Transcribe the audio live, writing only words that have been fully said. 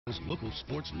Local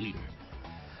sports leader.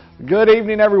 Good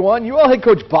evening, everyone. UL head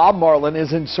coach Bob Marlin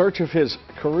is in search of his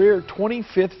career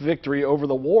 25th victory over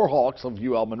the Warhawks of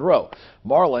UL Monroe.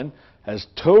 Marlin has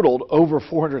totaled over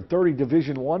 430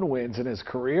 Division I wins in his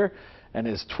career and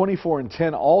is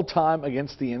 24-10 all-time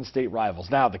against the in-state rivals.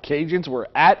 Now, the Cajuns were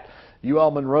at UL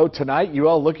Monroe tonight.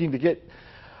 UL looking to get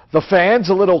the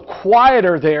fans a little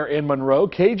quieter there in Monroe.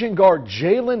 Cajun guard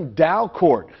Jalen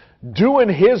Dalcourt doing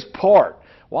his part.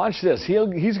 Watch this.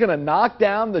 He's going to knock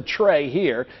down the tray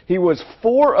here. He was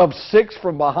 4 of 6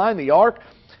 from behind the arc.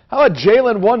 How about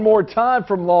Jalen one more time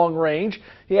from long range?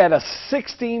 He had a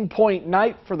 16-point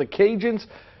night for the Cajuns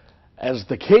as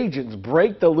the Cajuns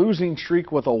break the losing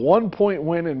streak with a 1-point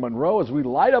win in Monroe. As we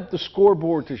light up the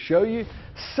scoreboard to show you,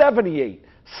 78-77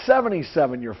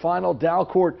 your final.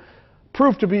 Dalcourt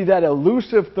proved to be that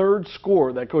elusive third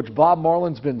scorer that Coach Bob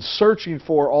Marlin's been searching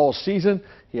for all season.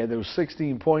 He had those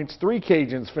 16 points. 3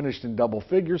 Cajuns finished in double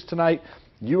figures tonight.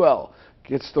 UL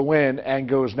gets the win and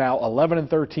goes now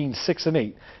 11-13,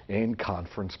 6-8 in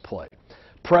conference play.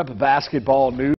 Prep basketball news.